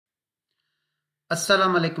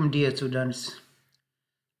अस्सलाम वालेकुम dear students.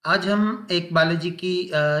 आज हम एक बायोलॉजी की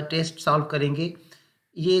टेस्ट सॉल्व करेंगे।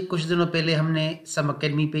 ये कुछ दिनों पहले हमने सम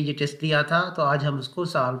अकेडमी पे ये टेस्ट लिया था, तो आज हम उसको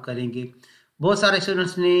सॉल्व करेंगे। बहुत सारे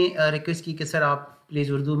स्टूडेंट्स ने रिक्वेस्ट की कि सर आप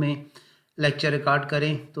प्लीज़ उर्दू में लेक्चर रिकॉर्ड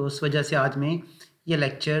करें, तो उस वजह से आज मैं ये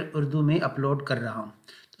लेक्चर उर्दू में अपलोड कर रहा हूँ।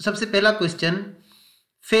 तो सबसे पहला question,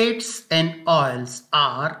 fats and oils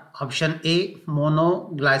are option A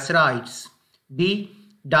मोनोग्लाइसराइड्स, B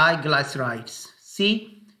diglycerides, C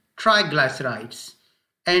triglycerides,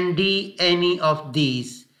 and D any of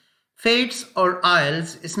these। Fats और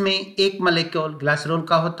ऑयल्स, इसमें एक मॉलिक्यूल ग्लाइसरॉल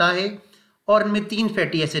का होता है और इनमें 3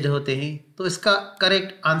 फैटी एसिड होते हैं, तो इसका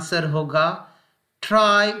करेक्ट आंसर होगा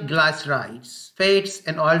triglycerides. Fats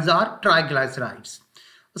and oils are triglycerides.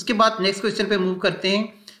 उसके बाद नेक्स्ट क्वेश्चन पे मूव करते हैं।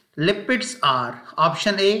 Lipids are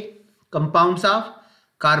option A compounds of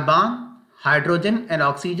carbon, hydrogen and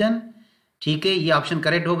oxygen. ठीक है, ये ऑप्शन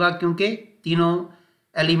करेक्ट होगा क्योंकि तीनों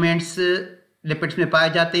एलिमेंट्स लिपिड्स में पाए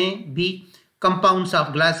जाते हैं। B compounds of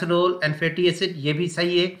glycerol and fatty acid, ये भी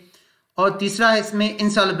सही है। और तीसरा है इसमें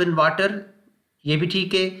इनसॉल्युबल इन वाटर, ये भी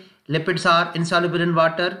ठीक है, lipids are insoluble in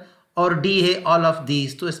water. और डी है ऑल ऑफ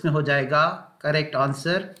दीज, तो इसमें हो जाएगा correct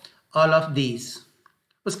answer all of these.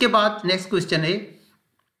 उसके बाद नेक्स्ट क्वेश्चन है,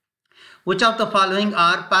 which of the following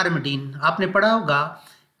are pyrimidine. आपने पढ़ा होगा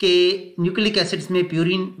कि न्यूक्लिक एसिड्स में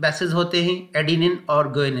प्यूरिन बेसेस होते हैं, एडिनिन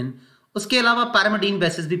और गुआनिन। उसके अलावा पैरामिडीन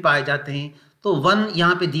बेसेस भी पाए जाते हैं। तो 1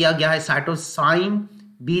 यहाँ पे दिया गया है साइटोसाइन,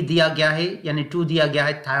 बी दिया गया है यानी 2 दिया गया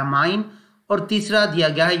है थायामाइन, और तीसरा दिया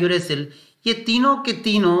गया है यूरेसिल। ये तीनों के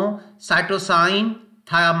तीनों साइटोसाइन,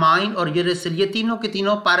 थायामाइन और यूरेसिल, ये तीनों के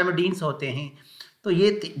तीनों पैरामिडीन्स होते हैं। तो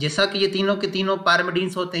ये जैसा कि ये तीनों के तीनों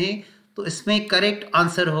पैरामिडीन्स होते हैं, तो इसमें करेक्ट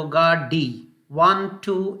आंसर होगा D 1,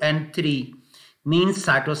 2 and 3 means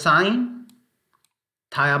cytosine,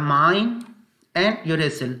 thiamine and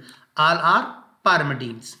uracil all are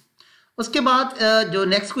pyrimidines। उसके बाद जो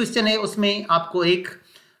नेक्स्ट क्वेश्चन है उसमें आपको एक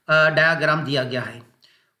डायग्राम दिया गया है।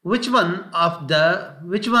 which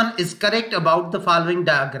one is correct about the following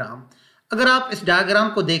diagram। अगर आप इस डायग्राम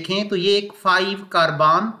को देखें तो ये एक 5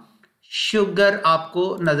 कार्बन शुगर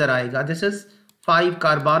आपको नजर आएगा। This is 5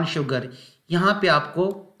 carbon sugar. यहाँ पे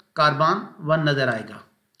आपको कार्बन 1 नजर आएगा,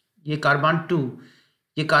 ये कार्बन 2,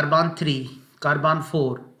 ये कार्बन 3, कार्बन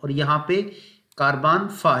 4 और यहाँ पे carbon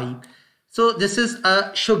 5। So this is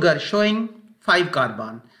a sugar showing 5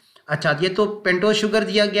 carbon. अच्छा, ये तो पेंटोज शुगर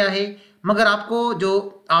दिया गया है, मगर आपको जो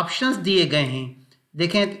ऑप्शंस दिए गए हैं,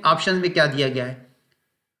 देखें ऑप्शंस में क्या दिया गया है।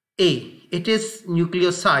 ए it is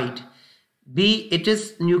nucleoside, B it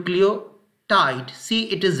is nucleotide, see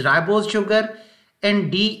it is ribose sugar and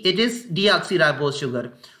D it is deoxyribose sugar.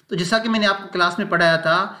 तो जैसा कि मैंने आपको क्लास में पढ़ाया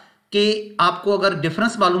था कि आपको अगर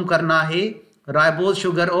डिफरेंस मालूम करना है राइबोज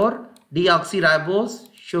शुगर और डीऑक्सीराइबोज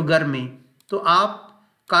शुगर में, तो आप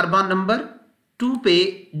कार्बन नंबर 2 पे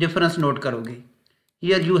डिफरेंस नोट करोगे।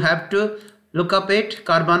 Here you have to look up at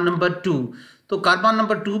carbon number 2। तो कार्बन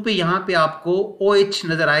नंबर 2 पे यहाँ पे आपको OH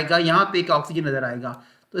नजर आएगा, यहाँ पे एक ऑक्सीजन नजर आएगा,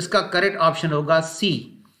 तो इसका करेक्ट ऑप्शन होगा सी।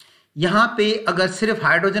 यहाँ पे अगर सिर्फ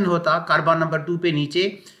हाइड्रोजन होता कार्बन नंबर 2 पे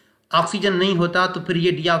नीचे, ऑक्सीजन नहीं होता, तो फिर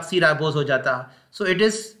ये डीऑक्सीराइबोज हो जाता। So it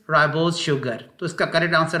is ribose sugar, तो इसका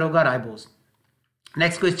करेक्ट आंसर होगा ribose.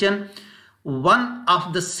 Next question, one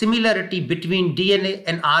of the similarity between DNA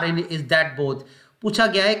and RNA is that both. पूछा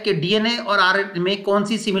गया है कि डीएनए और आरएनए में कौन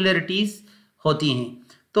सी सिमिलरिटीज होती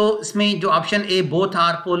हैं। तो इसमें जो option A both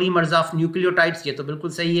are polymers of nucleotides, ये तो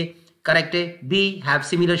बिल्कुल सही है, करेक्ट है। B have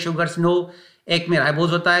similar sugars, no, एक में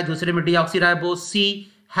राइबोज होता है दूसरे में deoxyribose. C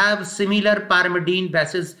have similar pyrimidine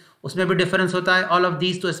basis, उसमें भी डिफरेंस होता है। ऑल ऑफ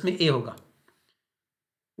दीज, तो इसमें ए होगा।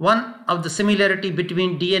 One of the similarity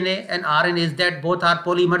between DNA and RNA is that both are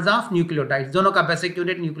polymers of nucleotides, दोनों का बेसिक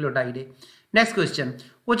यूनिट न्यूक्लियोटाइड है। Next question,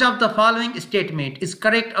 which of the following statement is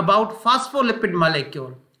correct about phospholipid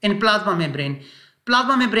molecule in plasma membrane.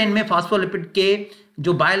 Plasma membrane में phospholipid के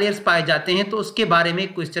जो बायलेयर्स पाए जाते हैं, तो उसके बारे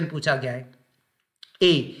में क्वेश्चन पूछा गया है।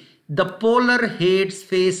 ए the polar heads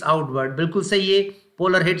face outward, बिल्कुल सही है,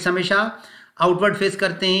 पोलर हेड्स हमेशा आउटवर्ड फेस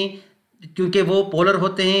करते हैं क्योंकि वो पोलर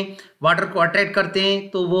होते हैं, वाटर को अट्रैक्ट करते हैं,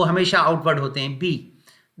 तो वो हमेशा आउटवर्ड होते हैं। Be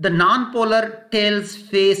the non polar tales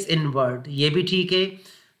face inward, ये भी ठीक है,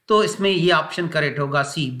 तो इसमें ये ऑप्शन करेक्ट होगा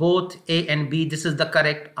सी, both A and B, this is the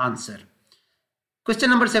correct answer. Question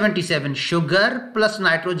number 77, sugar plus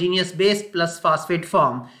nitrogenous base plus phosphate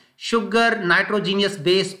form. Sugar, nitrogenous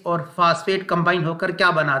base और फास्फेट कंबाइन होकर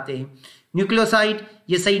क्या बनाते हैं? न्यूक्लियोसाइड।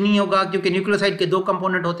 ये सही नहीं होगा क्योंकि न्यूक्लियोसाइड के 2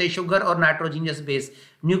 कंपोनेंट होते हैं, शुगर और नाइट्रोजीनियस बेस।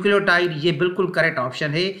 न्यूक्लियोटाइड, ये बिल्कुल करेक्ट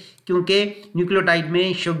ऑप्शन है क्योंकि न्यूक्लियोटाइड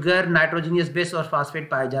में शुगर, नाइट्रोजीनियस बेस और फास्फेट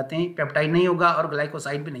पाए जाते हैं, पेप्टाइड नहीं होगा और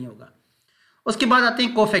ग्लाइकोसाइड भी नहीं होगा। उसके बाद आते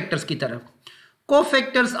हैं कोफैक्टर्स की तरफ।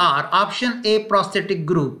 Cofactors are option A prosthetic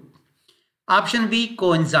group, option B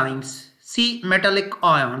coenzymes, C metallic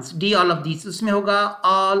ions, D all of these. उसमें होगा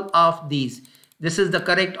all of these. This is the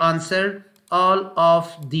correct answer, all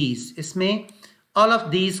of these. इसमें ऑल ऑफ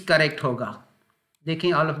दीज करेक्ट होगा।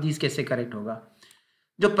 देखें all of these कैसे correct होगा।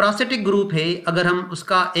 जो prosthetic group है, अगर हम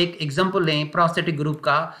उसका एक एग्जांपल लें प्रोस्थेटिक ग्रुप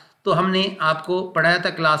का, तो हमने आपको पढ़ाया था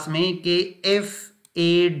क्लास में कि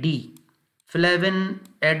FAD flavin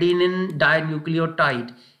adenine dinucleotide,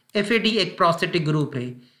 FAD एक प्रोस्थेटिक ग्रुप है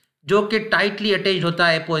जो कि टाइटली अटैच्ड होता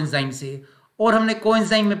है कोएंजाइम से। और हमने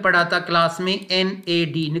कोएंजाइम में पढ़ा था क्लास में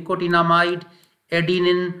NAD निकोटिनामाइड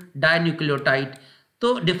एडिनिन डाइन्यूक्लियोटाइड।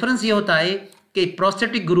 तो डिफरेंस ये होता है कि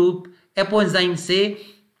प्रोस्थेटिक ग्रुप एपोएंजाइम से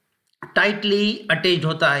टाइटली अटैच्ड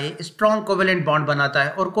होता है, स्ट्रॉन्ग कोवेलेंट बॉन्ड बनाता है,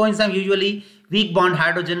 और coenzyme usually weak bond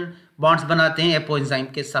hydrogen bonds बनाते हैं एपोएंजाइम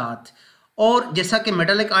के साथ। और जैसा कि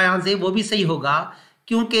मेटालिक आयंस है वो भी सही होगा,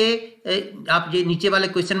 क्योंकि आप ये नीचे वाले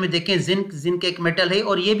क्वेश्चन में देखें जिंक एक मेटल है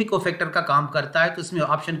और ये भी कोफैक्टर का काम करता है, तो इसमें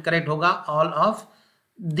ऑप्शन करेक्ट होगा ऑल ऑफ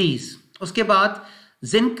दीज। उसके बाद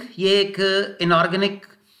जिंक ये एक इनऑर्गेनिक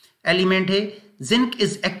एलिमेंट है। Zinc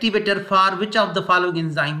is activator for which of the following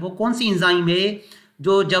enzyme, वो कौन सी एंजाइम है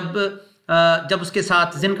जो जब उसके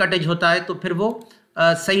साथ जिंक अटैच होता है तो फिर वो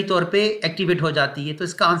सही तौर पे एक्टिवेट हो जाती है। तो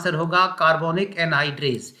इसका आंसर होगा carbonic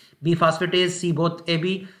anhydrase, B phosphatase C both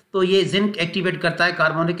AB। तो ये जिंक एक्टिवेट करता है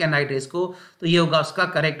कार्बोनिक एनहाइड्रेज को, तो ये होगा उसका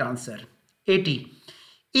correct answer 80।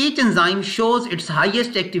 Each enzyme shows it's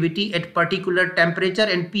highest activity at particular temperature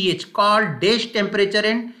and pH called dash temperature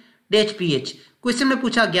and dash pH। Question में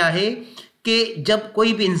पूछा गया है कि जब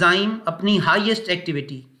कोई भी एंजाइम अपनी हाईएस्ट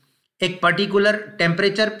एक्टिविटी एक पर्टिकुलर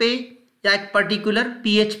टेम्परेचर पे या एक पर्टिकुलर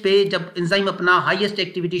pH पे जब एंजाइम अपना हाईएस्ट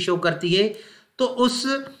एक्टिविटी शो करती है, तो उस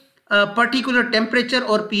पर्टिकुलर टेम्परेचर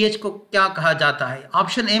और pH को क्या कहा जाता है।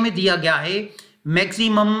 ऑप्शन ए में दिया गया है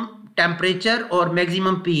मैक्सिमम टेम्परेचर और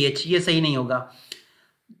मैक्सिमम pH, ये सही नहीं होगा।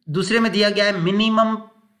 दूसरे में दिया गया है मिनिमम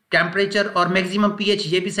टेम्परेचर और मैक्सिमम pH,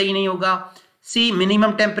 ये भी सही नहीं होगा। सी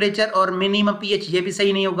मिनिमम टेम्परेचर और मिनिमम pH, ये भी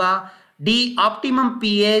सही नहीं होगा। डी ऑप्टिमम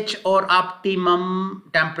pH और ऑप्टिमम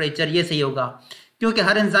टेम्परेचर, ये सही होगा, क्योंकि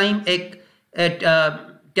हर एंजाइम एक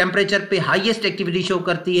टेम्परेचर पे हाईएस्ट एक्टिविटी शो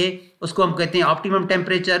करती है, उसको हम कहते हैं ऑप्टिमम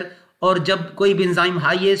टेम्परेचर। और जब कोई भी एंजाइम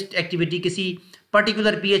हाईएस्ट एक्टिविटी किसी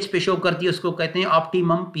पर्टिकुलर pH पे शो करती है उसको कहते हैं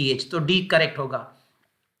ऑप्टिमम pH। तो डी करेक्ट होगा।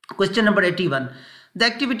 Question number 81, the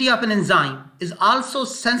activity of an enzyme is also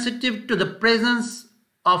sensitive to the presence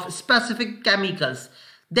of specific chemicals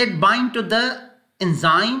that bind to the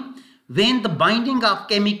enzyme when the binding of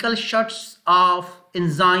chemical shuts off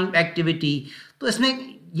enzyme activity। तो इसमें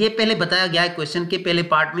ये पहले बताया गया है question के पहले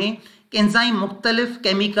part में कि एंजाइम मुख्तलिफ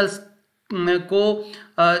केमिकल्स को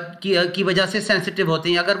की वजह से सेंसिटिव होते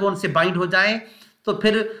हैं। अगर वो उनसे बाइंड हो जाए तो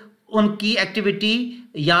फिर उनकी एक्टिविटी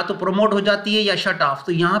या तो प्रोमोट हो जाती है या शट ऑफ।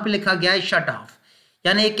 तो यहाँ पे लिखा गया है शट ऑफ,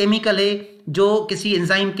 यानी एक केमिकल है जो किसी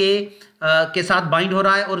एंजाइम के साथ बाइंड हो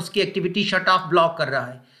रहा है और उसकी एक्टिविटी शट ऑफ ब्लॉक कर रहा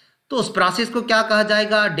है। तो उस प्रोसेस को क्या कहा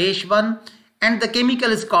जाएगा, dash 1, and the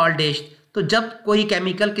chemical is called dash. तो जब कोई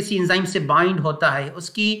केमिकल किसी एंजाइम से बाइंड होता है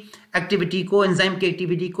उसकी एक्टिविटी को, एंजाइम की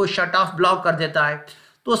एक्टिविटी को शट ऑफ ब्लॉक कर देता है,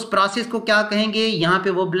 तो उस प्रोसेस को क्या कहेंगे, यहाँ पे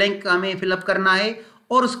वो ब्लैंक हमें फिलअप करना है।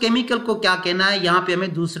 और उस केमिकल को क्या कहना है, यहाँ पे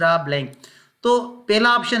हमें दूसरा ब्लैंक। तो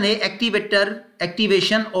पहला ऑप्शन है एक्टिवेटर,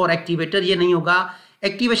 एक्टिवेशन और एक्टिवेटर, ये नहीं होगा।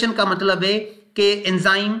 एक्टिवेशन का मतलब है कि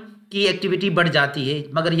एंजाइम की एक्टिविटी बढ़ जाती है,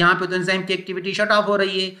 मगर यहाँ पे तो एंजाइम की एक्टिविटी शट ऑफ हो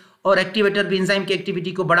रही है, और एक्टिवेटर भी एंजाइम की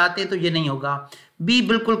एक्टिविटी को बढ़ाते हैं, तो ये नहीं होगा। बी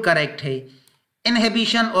बिल्कुल करेक्ट है।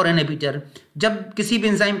 इनहिबिशन और इनहिबिटर, जब किसी भी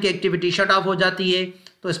एंजाइम की एक्टिविटी शट ऑफ हो जाती है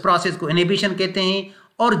तो इस प्रोसेस को इनहिबिशन कहते हैं,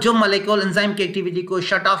 और जो मॉलिक्यूल एंजाइम की एक्टिविटी को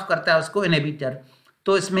शट ऑफ करता है उसको इनहिबिटर।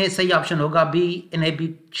 तो इसमें सही ऑप्शन होगा बी,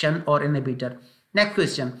 इनहिबिशन और inhibitor. Next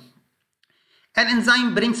question, an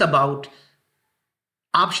enzyme brings about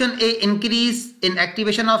option A increase in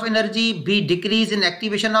activation of energy, be decrease in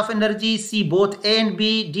activation of energy, C both A and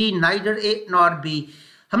B, D neither A nor be.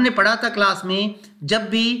 हमने पढ़ा था class में, जब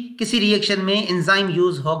भी किसी reaction में enzyme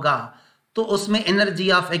use होगा तो उसमें एनर्जी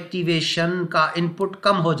ऑफ एक्टिवेशन का इनपुट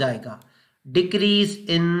कम हो जाएगा। Decrease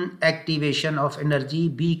in activation of energy,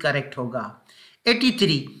 B correct होगा।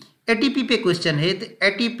 83 एटीपी पे क्वेश्चन है।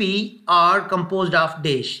 ATP are composed of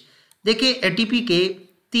dash. देखिए एटीपी के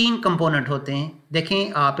 3 कंपोनेंट होते हैं।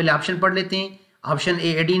 देखें पहले ऑप्शन पढ़ लेते हैं। Option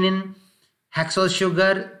A adenine, hexose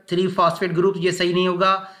sugar, 3 phosphate group, ये सही नहीं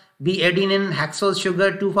होगा। B adenine, hexose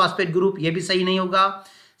sugar, 2 phosphate group, ये भी सही नहीं होगा।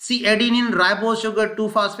 सी एडिनिन, राइबोज शुगर, 2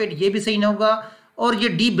 फॉस्फेट, ये भी सही नहीं होगा। और ये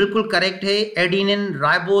डी बिल्कुल करेक्ट है, एडिनिन,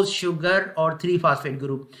 राइबोज शुगर और 3 फॉस्फेट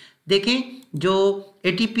ग्रुप। देखें जो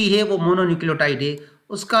एटीपी है वो मोनोन्यूक्लियोटाइड है,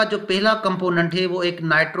 उसका जो पहला कंपोनेंट है वो एक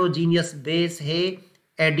नाइट्रोजीनियस बेस है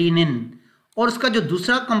एडिनिन, और उसका जो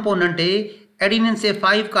दूसरा कंपोनेंट है एडिनिन से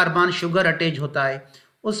 5 कार्बन शुगर अटैच होता है,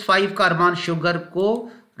 उस 5 कार्बन शुगर को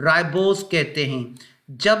राइबोस कहते हैं।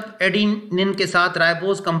 जब एडिनिन के साथ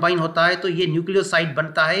राइबोस कंबाइन होता है तो ये न्यूक्लियोसाइड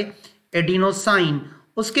बनता है एडिनोसाइन।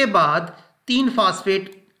 उसके बाद 3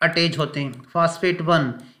 फास्फेट अटैच होते हैं, फास्फेट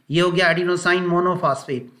 1 ये हो गया एडिनोसाइन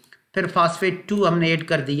मोनोफास्फेट, फिर फास्फेट 2 हमने ऐड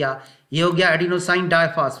कर दिया, ये हो गया एडिनोसाइन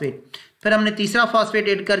डाइफास्फेट, फिर हमने तीसरा फास्फेट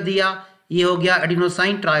ऐड कर दिया, ये हो गया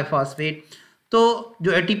एडिनोसाइन ट्राइफास्फेट। तो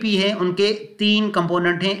जो एटीपी है उनके 3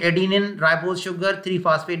 कंपोनेंट हैं, adenine, ribose sugar, 3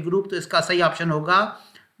 phosphate group, तो इसका सही ऑप्शन होगा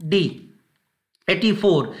D.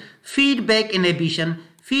 84 feedback inhibition.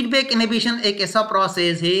 Feedback inhibition एक ऐसा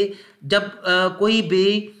प्रोसेस है जब कोई भी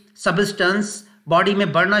सब्सटेंस बॉडी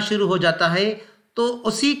में बढ़ना शुरू हो जाता है तो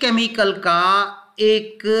उसी केमिकल का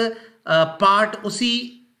एक पार्ट उसी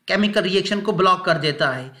केमिकल रिएक्शन को ब्लॉक कर देता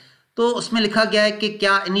है। तो उसमें लिखा गया है कि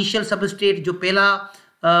क्या इनिशियल सबस्ट्रेट, जो पहला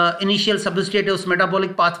इनिशियल सबस्ट्रेट है उस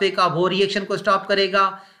मेटाबॉलिक पाथवे का, वो रिएक्शन को स्टॉप करेगा,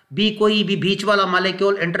 बी कोई भी बीच वाला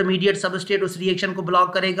मॉलिक्यूल इंटरमीडिएट सबस्ट्रेट उस रिएक्शन को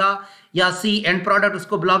ब्लॉक करेगा, या सी एंड प्रोडक्ट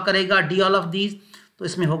उसको ब्लॉक करेगा, डी ऑल ऑफ दीज। तो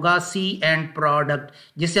इसमें होगा सी एंड प्रोडक्ट,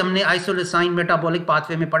 जिसे हमने आइसोलेसाइन मेटाबॉलिक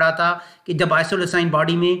पाथवे में पढ़ा था कि जब आइसोलेसाइन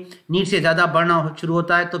बॉडी में नीड से ज़्यादा बढ़ना शुरू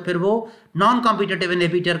होता है तो फिर वो नॉन कॉम्पिटिटिव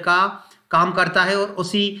इनहिबिटर का काम करता है और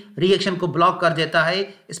उसी रिएक्शन को ब्लॉक कर देता है।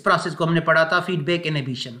 इस प्रोसेस को हमने पढ़ा था feedback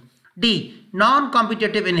inhibition. D non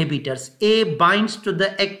competitive inhibitors. A binds to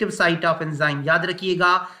the active site of enzyme. याद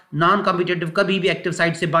रखिएगा नॉन कॉम्पिटिटिव कभी भी एक्टिव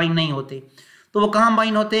साइट से बाइंड नहीं होते, तो वो कहाँ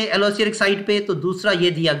बाइंड होते हैं, एलोस्टेरिक साइट पे। तो दूसरा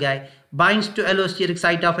ये दिया गया है, binds to allosteric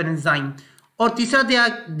site of an enzyme. और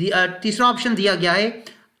तीसरा ऑप्शन दिया गया है,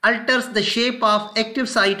 altars the shape of active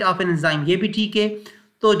site of an enzyme. ये भी ठीक है।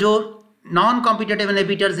 तो जो नॉन कॉम्पिटिटिव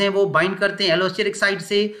इनहिबिटर्स हैं वो बाइंड करते हैं एलोस्टेरिक साइट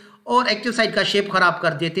से और एक्टिव साइट का शेप खराब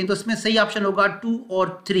कर देते हैं। तो इसमें सही ऑप्शन होगा 2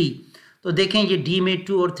 और 3। तो देखें ये डी में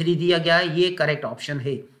 2 और 3 दिया गया है, ये करेक्ट ऑप्शन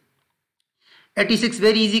है। 86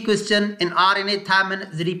 very easy question. In RNA thiamine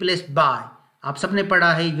is replaced by, आप सबने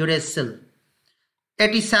पढ़ा है uracil.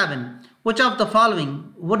 87 which of the following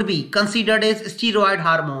would be considered as steroid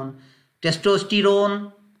hormone.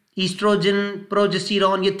 Testosterone, oestrogen,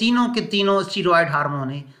 progesterone, ये तीनों के तीनों स्टीरॉयड हार्मोन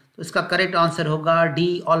है। तो इसका करेक्ट आंसर होगा D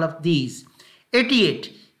all of these. 88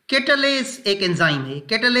 catalase एक एंजाइम है।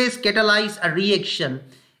 Catalase catalyse a reaction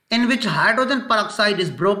in which hydrogen peroxide is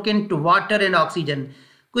broken to water and oxygen.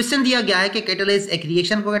 Question दिया गया है कि कैटालेस एक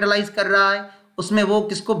रिएक्शन को कैटालाइज कर रहा है, उसमें वो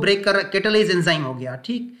किसको ब्रेक कर रहा है, कैटालेस एंजाइम हो गया,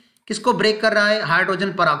 ठीक। किसको ब्रेक कर रहा है,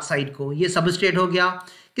 हाइड्रोजन पेरोक्साइड को, ये सबस्ट्रेट हो गया।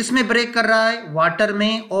 किसमें ब्रेक कर रहा है, वाटर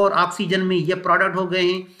में और ऑक्सीजन में, ये प्रोडक्ट हो गए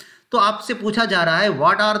हैं। तो आपसे पूछा जा रहा है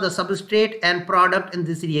what are the substrate and product in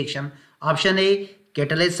this reaction. Option A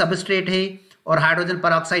catalase substrate है और हाइड्रोजन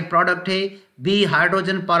पेरोक्साइड प्रोडक्ट है, बी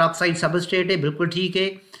हाइड्रोजन पेरोक्साइड सबस्ट्रेट है, बिल्कुल ठीक है,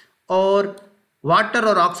 और वाटर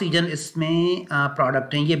और ऑक्सीजन इसमें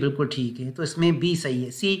प्रोडक्ट हैं, ये बिल्कुल ठीक है। तो इसमें बी सही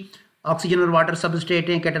है। सी ऑक्सीजन और वाटर सबस्ट्रेट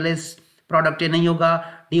हैं, कैटालेस प्रोडक्ट नहीं होगा।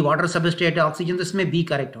 डी वाटर सबस्ट्रेट है, ऑक्सीजन, तो इसमें बी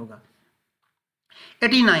करेक्ट होगा।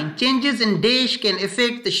 89 changes in dash can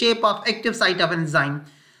affect the shape of active site of enzyme.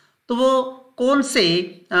 तो वो कौन से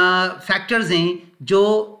फैक्टर्स हैं जो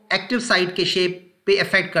एक्टिव साइट के शेप पे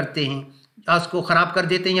अफेक्ट करते हैं, उसको ख़राब कर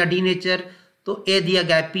देते हैं, या डी नेचर। तो ए दिया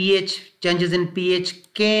गया है pH, changes in pH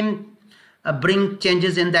can bring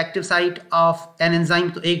changes in the active site of an enzyme,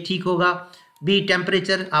 तो एक ठीक होगा। बी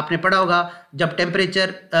टेम्परेचर, आपने पढ़ा होगा जब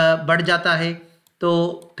टेम्परेचर बढ़ जाता है तो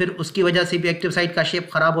फिर उसकी वजह से भी एक्टिव साइट का शेप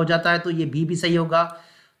ख़राब हो जाता है, तो ये बी भी सही होगा।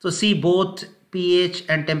 तो C both pH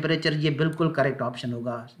and temperature, ये बिल्कुल करेक्ट ऑप्शन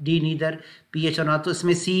होगा। डी नीदर पीएच और ना, तो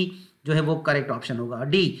इसमें सी जो है वो करेक्ट ऑप्शन होगा।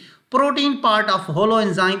 D protein part of holo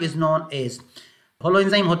enzyme is known as. Holo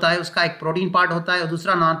enzyme होता है, उसका एक प्रोटीन पार्ट होता है और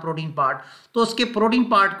दूसरा नॉन प्रोटीन पार्ट। तो उसके प्रोटीन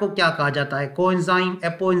पार्ट को क्या कहा जाता है, कोएंजाइम,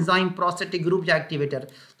 एपोएंजाइम, प्रोस्थेटिक ग्रुप या एक्टिवेटर।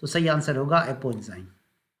 तो सही आंसर होगा एपोएंजाइम।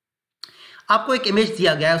 आपको एक इमेज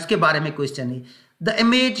दिया गया है, उसके बारे में क्वेश्चन है। The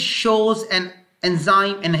image shows an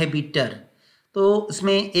enzyme inhibitor. तो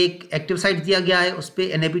इसमें एक एक्टिव साइट दिया गया है, उस पर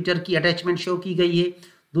इनहिबिटर की अटैचमेंट शो की गई है।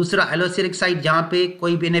 दूसरा एलोस्टेरिक साइट जहाँ पे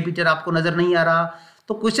कोई भी इनहिबिटर आपको नजर नहीं आ रहा।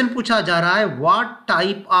 तो क्वेश्चन पूछा जा रहा है what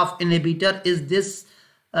type of inhibitor is this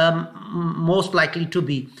most likely to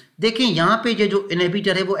be. देखें यहाँ पे जो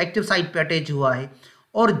इनहिबिटर है वो एक्टिव साइट पे अटैच हुआ है,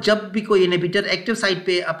 और जब भी कोई इनहिबिटर एक्टिव साइट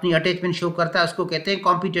पे अपनी अटैचमेंट शो करता है उसको कहते हैं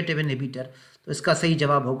कॉम्पिटिटिव इनहिबिटर। तो इसका सही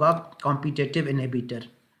जवाब होगा competitive inhibitor.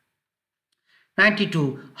 92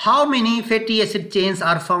 how many fatty acid chains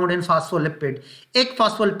are found in phospholipid. एक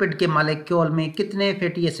फास्फोलिपिड के मॉलिक्यूल में कितने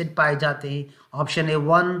फैटी एसिड पाए जाते हैं। Option A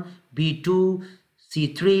 1, B 2, C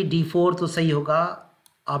 3, D 4। तो सही होगा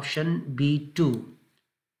option B 2।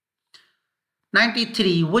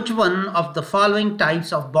 93 which one of the following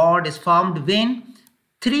types of bond is formed when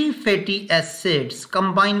 3 fatty acids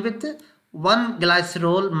combine with 1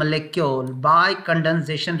 glycerol molecule by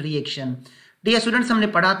condensation reaction। Dear students, हमने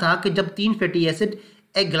पढ़ा था कि जब 3 फैटी एसिड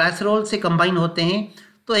एक glycerol से कंबाइन होते हैं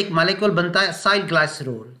तो एक मॉलिक्यूल बनता है असाइल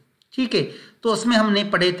ग्लाइसरोल। ठीक है, तो उसमें हमने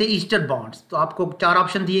पढ़े थे ईस्टर बॉन्ड्स। तो आपको 4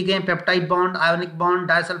 ऑप्शन दिए गए हैं, peptide bond, ionic bond,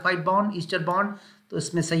 disulphide bond, ester bond. तो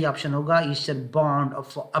इसमें सही ऑप्शन होगा ester bond,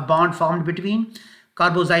 a bond formed between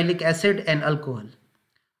carboxylic acid and alcohol.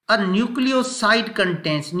 A nucleoside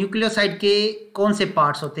contents, nucleoside के कौन से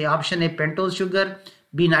पार्ट्स होते हैं? Option A pentose sugar,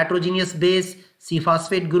 B nitrogenous base, C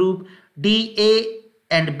phosphate group, D A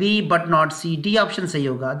and B but not C. D option सही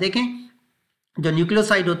होगा। देखें, जो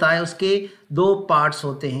nucleoside होता है उसके 2 पार्ट्स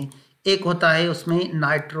होते हैं, एक होता है उसमें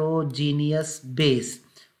नाइट्रोजीनियस बेस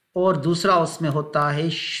और दूसरा उसमें होता है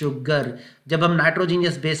शुगर। जब हम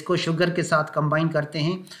नाइट्रोजीनियस बेस को शुगर के साथ कंबाइन करते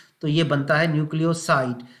हैं तो ये बनता है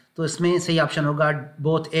न्यूक्लियोसाइड। तो इसमें सही ऑप्शन होगा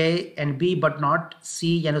both A and B but not सी,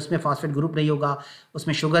 यानी उसमें फॉस्फेट ग्रुप नहीं होगा,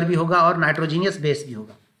 उसमें शुगर भी होगा और नाइट्रोजीनियस बेस भी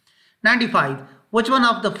होगा। 95. Which one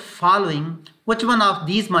of the following, which one of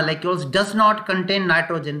these molecules does not contain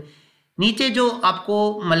nitrogen? नीचे जो आपको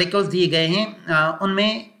molecules दिए गए हैं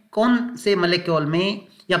उनमें कौन से molecule में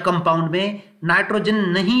या कंपाउंड में नाइट्रोजन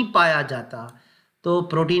नहीं पाया जाता? तो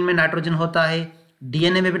प्रोटीन में नाइट्रोजन होता है,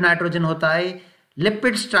 डीएनए में भी नाइट्रोजन होता है,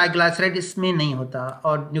 लिपिड्स ट्राइग्लाइसराइड इसमें नहीं होता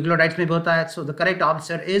और न्यूक्लियोटाइड्स में भी होता है। So the correct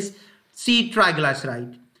answer is C,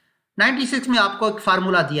 triglyceride. 96 में आपको एक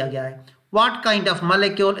फार्मूला दिया गया है, what kind of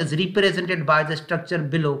molecule is represented by the structure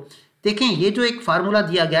below. देखें, ये जो एक फार्मूला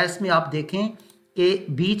दिया गया है इसमें आप देखें कि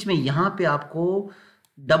बीच में यहाँ पे आपको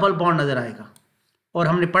डबल बॉन्ड नजर आएगा और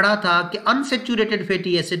हमने पढ़ा था कि अनसेचुरेटेड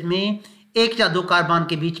फैटी एसिड में 1 या 2 कार्बन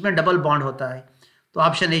के बीच में डबल बॉन्ड होता है। तो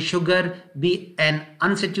option A sugar, B an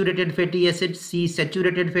unsaturated fatty acid, C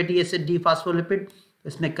saturated fatty acid, D phospholipid.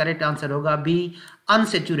 इसमें करेक्ट आंसर होगा B,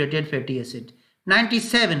 unsaturated fatty acid.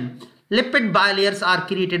 97. Lipid बायलेयर्स are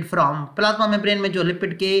created from, plasma membrane में जो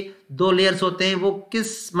लिपिड के 2 लेयर्स होते हैं वो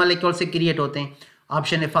किस मॉलिक्यूल से क्रिएट होते हैं?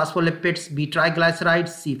 Option A phospholipids, B triglyceride,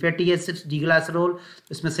 C fatty acids, D glycerol.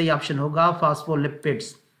 इसमें सही ऑप्शन होगा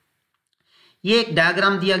फॉस्फोलिपिड्स। ये एक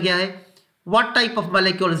डायग्राम दिया गया है, what type of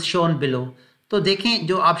molecule is shown below. तो देखें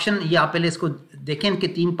जो ऑप्शन, ये आप पहले इसको देखें, इनके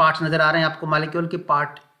 3 पार्ट्स नजर आ रहे हैं आपको मॉलिक्यूल के,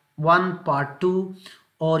 पार्ट 1, पार्ट 2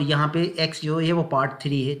 और यहाँ पे एक्स जो है वो पार्ट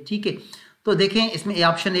 3 है। ठीक है, तो देखें इसमें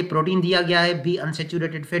ऑप्शन ए प्रोटीन दिया गया है, बी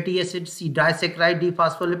अनसेचुरेटेड फैटी एसिड, सी डाइसैकराइड, डी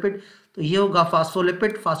फॉस्फोलिपिड। तो ये होगा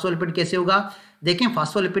फॉस्फोलिपिड। फॉस्फोलिपिड कैसे होगा? देखें,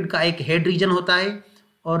 फॉस्फोलिपिड का एक हेड रीजन होता है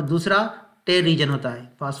और दूसरा टेल रीजन होता है।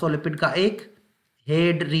 फॉस्फोलिपिड का एक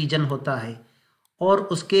हेड रीजन होता है और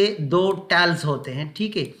उसके 2 टैल्स होते हैं।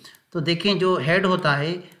 ठीक है, तो देखें जो हेड होता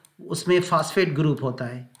है उसमें फॉस्फेट ग्रुप होता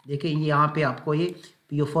है। देखें यहाँ पे आपको ये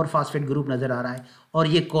PO4 फॉस्फेट ग्रुप नजर आ रहा है और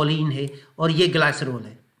ये कोलिन है और ये ग्लाइसरोल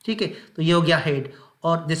है। ठीक है, तो ये हो गया हेड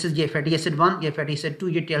और दिस इज ये फैटी एसिड 1, ये फैटी एसिड 2,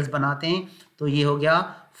 ये टेल्स बनाते हैं, तो ये हो गया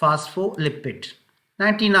phospholipid.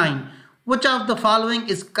 99. Which of the following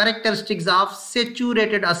is characteristics of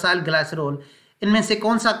saturated acyl glycerol? इनमें से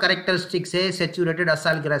कौन सा कैरेक्टरिस्टिक्स है सेचुरेटेड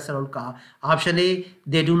असाइल ग्लाइसरोल का? Option A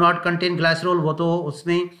they do not contain glycerol, वो तो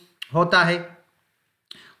उसमें होता है।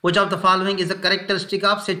 Which of the following is a characteristic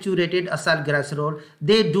of saturated acyl glycerol?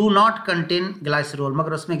 They do not contain glycerol,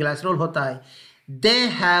 मगर उसमें ग्लाइसरोल होता है। They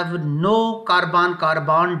have no carbon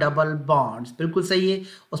carbon double bonds, बिल्कुल सही है,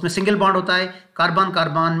 उसमें सिंगल बॉन्ड होता है, कार्बन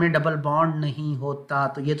कार्बन में डबल बॉन्ड नहीं होता,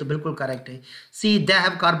 तो ये तो बिल्कुल करेक्ट है। सी, they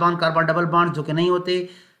have carbon carbon double bond, जो कि नहीं होते।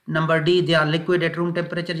 Number D, they are liquid at room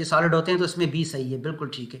temperature, ये सॉलिड होते हैं, तो इसमें बी सही है,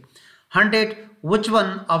 बिल्कुल ठीक है। 100. Which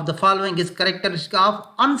one of the following is characteristic of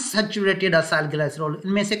unsaturated acyl glycerol?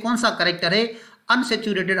 इनमें से कौन सा करेक्टर है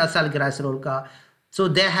अनसेचुरेटेड असाइल ग्लाइसरोल का? सो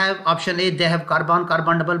they have, option A they have carbon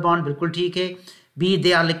carbon double bond, बिल्कुल ठीक है। B,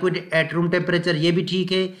 they are liquid at room temperature, ये भी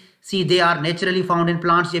ठीक है। सी, they are naturally found in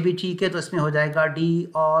plants, ये भी ठीक है, तो इसमें हो जाएगा डी,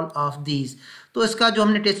 ऑल ऑफ दीज। तो इसका जो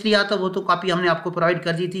हमने टेस्ट लिया था वो तो कॉपी हमने आपको प्रोवाइड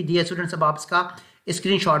कर दी थी। डियर स्टूडेंट्स, अब आप इसका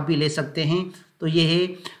स्क्रीनशॉट भी ले सकते हैं। तो ये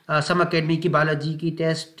है सम अकेडमी की बायोलॉजी की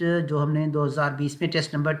टेस्ट जो हमने 2020 में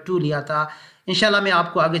टेस्ट नंबर 2 लिया था। इंशाल्लाह मैं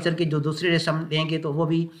आपको आगे चल के जो दूसरे टेस्ट हम लेंगे तो वो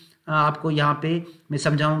भी आपको यहाँ पे मैं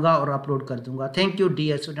समझाऊंगा और अपलोड कर दूंगा। Thank you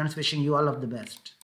dear students, wishing you all of the best.